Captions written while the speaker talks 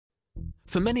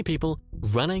For many people,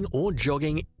 running or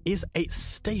jogging is a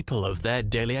staple of their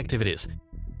daily activities.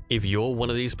 If you're one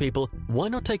of these people, why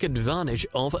not take advantage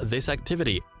of this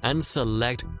activity and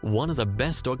select one of the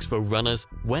best dogs for runners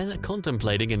when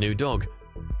contemplating a new dog?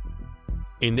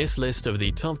 In this list of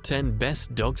the top 10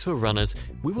 best dogs for runners,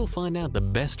 we will find out the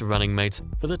best running mates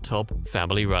for the top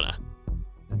family runner.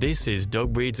 This is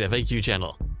Dog Breed's FAQ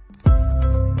channel.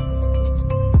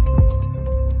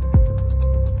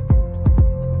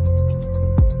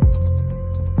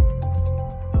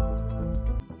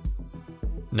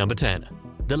 Number 10.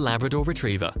 The Labrador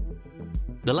Retriever.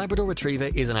 The Labrador Retriever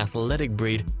is an athletic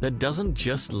breed that doesn't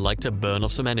just like to burn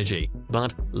off some energy,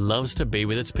 but loves to be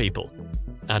with its people.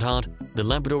 At heart, the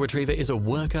Labrador Retriever is a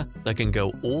worker that can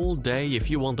go all day if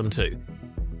you want them to.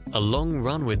 A long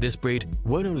run with this breed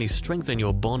won't only strengthen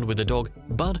your bond with the dog,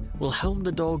 but will help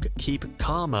the dog keep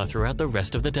calmer throughout the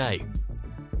rest of the day.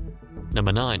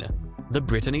 Number 9. The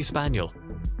Brittany Spaniel.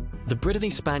 The Brittany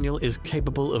Spaniel is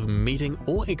capable of meeting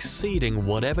or exceeding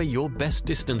whatever your best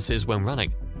distance is when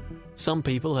running. Some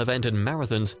people have entered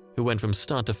marathons who went from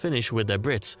start to finish with their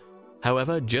Brits.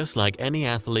 However, just like any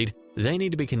athlete, they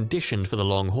need to be conditioned for the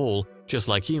long haul, just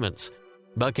like humans.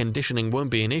 But conditioning won't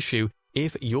be an issue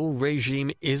if your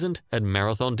regime isn't at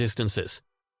marathon distances.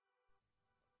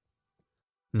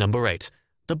 Number 8.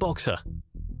 The Boxer.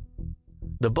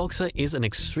 The Boxer is an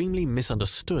extremely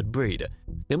misunderstood breed.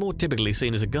 They're more typically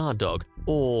seen as a guard dog,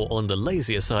 or on the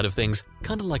lazier side of things,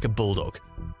 kind of like a bulldog.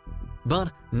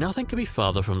 But nothing could be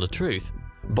farther from the truth.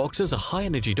 Boxers are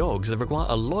high-energy dogs that require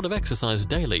a lot of exercise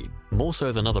daily, more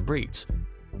so than other breeds.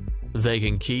 They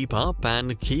can keep up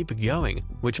and keep going,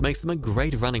 which makes them a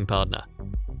great running partner.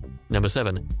 Number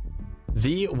 7.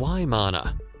 The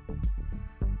Weimaraner.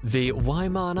 The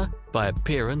Weimaraner, by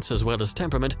appearance as well as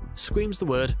temperament, screams the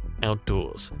word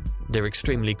outdoors. They're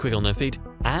extremely quick on their feet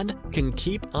and can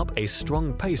keep up a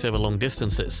strong pace over long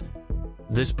distances.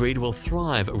 This breed will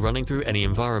thrive running through any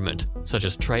environment, such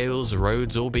as trails,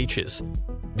 roads, or beaches.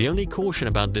 The only caution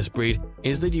about this breed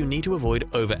is that you need to avoid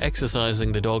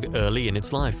over-exercising the dog early in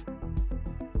its life.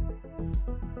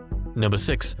 Number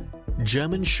 6.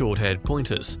 German Short-Haired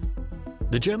Pointers.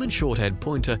 The German Short-Haired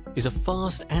Pointer is a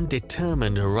fast and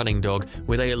determined running dog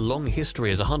with a long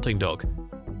history as a hunting dog.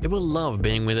 It will love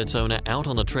being with its owner out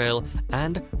on the trail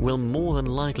and will more than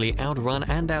likely outrun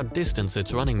and outdistance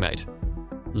its running mate.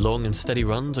 Long and steady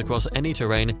runs across any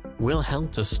terrain will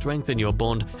help to strengthen your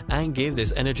bond and give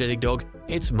this energetic dog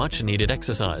its much-needed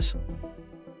exercise.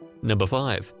 Number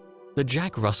 5. The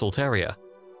Jack Russell Terrier.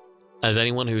 As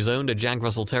anyone who's owned a Jack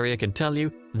Russell Terrier can tell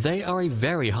you, they are a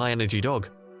very high-energy dog.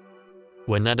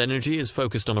 When that energy is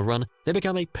focused on a run, they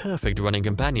become a perfect running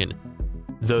companion.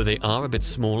 Though they are a bit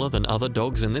smaller than other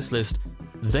dogs in this list,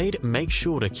 they'd make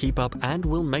sure to keep up and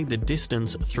will make the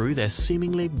distance through their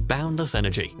seemingly boundless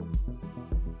energy.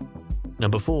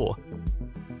 Number 4.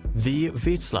 The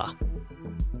Vizsla.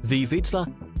 The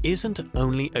Vizsla isn't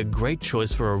only a great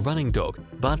choice for a running dog,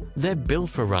 but they're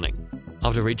built for running.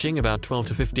 After reaching about 12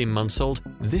 to 15 months old,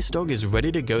 this dog is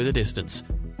ready to go the distance.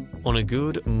 On a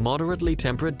good, moderately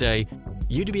temperate day,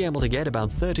 you'd be able to get about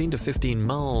 13 to 15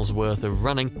 miles worth of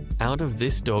running out of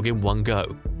this dog in one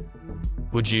go.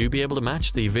 Would you be able to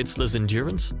match the Vizsla's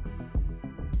endurance?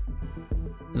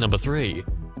 Number 3.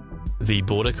 The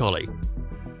Border Collie.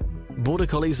 Border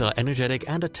Collies are energetic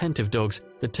and attentive dogs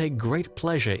that take great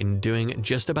pleasure in doing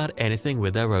just about anything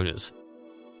with their owners.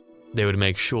 They would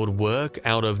make short work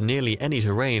out of nearly any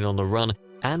terrain on the run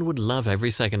and would love every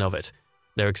second of it.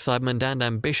 Their excitement and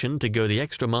ambition to go the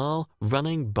extra mile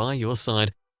running by your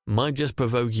side might just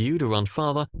provoke you to run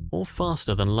farther or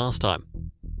faster than last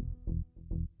time.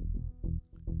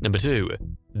 Number 2.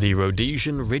 The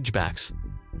Rhodesian Ridgebacks.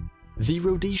 The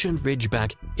Rhodesian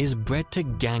Ridgeback is bred to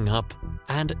gang up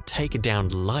and take down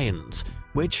lions,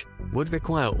 which would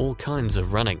require all kinds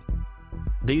of running.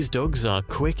 These dogs are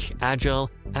quick,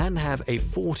 agile, and have a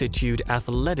fortitude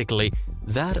athletically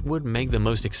that would make the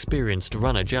most experienced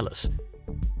runner jealous.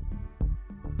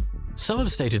 Some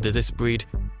have stated that this breed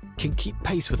can keep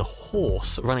pace with a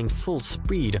horse running full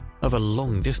speed over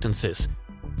long distances.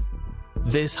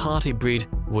 This hearty breed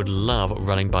would love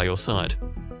running by your side.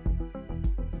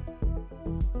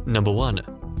 Number 1.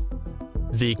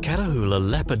 The Catahoula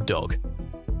Leopard Dog.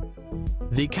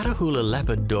 The Catahoula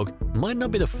Leopard Dog might not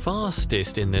be the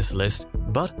fastest in this list,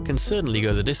 but can certainly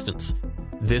go the distance.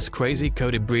 This crazy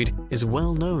coated breed is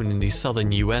well known in the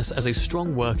southern US as a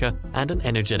strong worker and an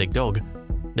energetic dog.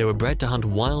 They were bred to hunt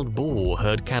wild boar,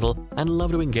 herd cattle, and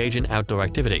love to engage in outdoor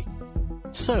activity.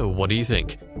 So what do you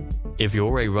think? If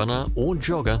you're a runner or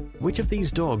jogger, which of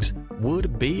these dogs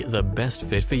would be the best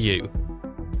fit for you?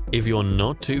 If you're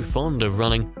not too fond of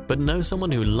running, but know someone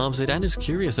who loves it and is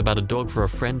curious about a dog for a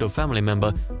friend or family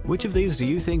member, which of these do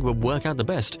you think would work out the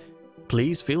best?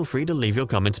 Please feel free to leave your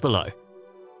comments below.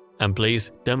 And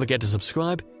please don't forget to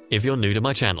subscribe if you're new to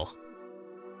my channel.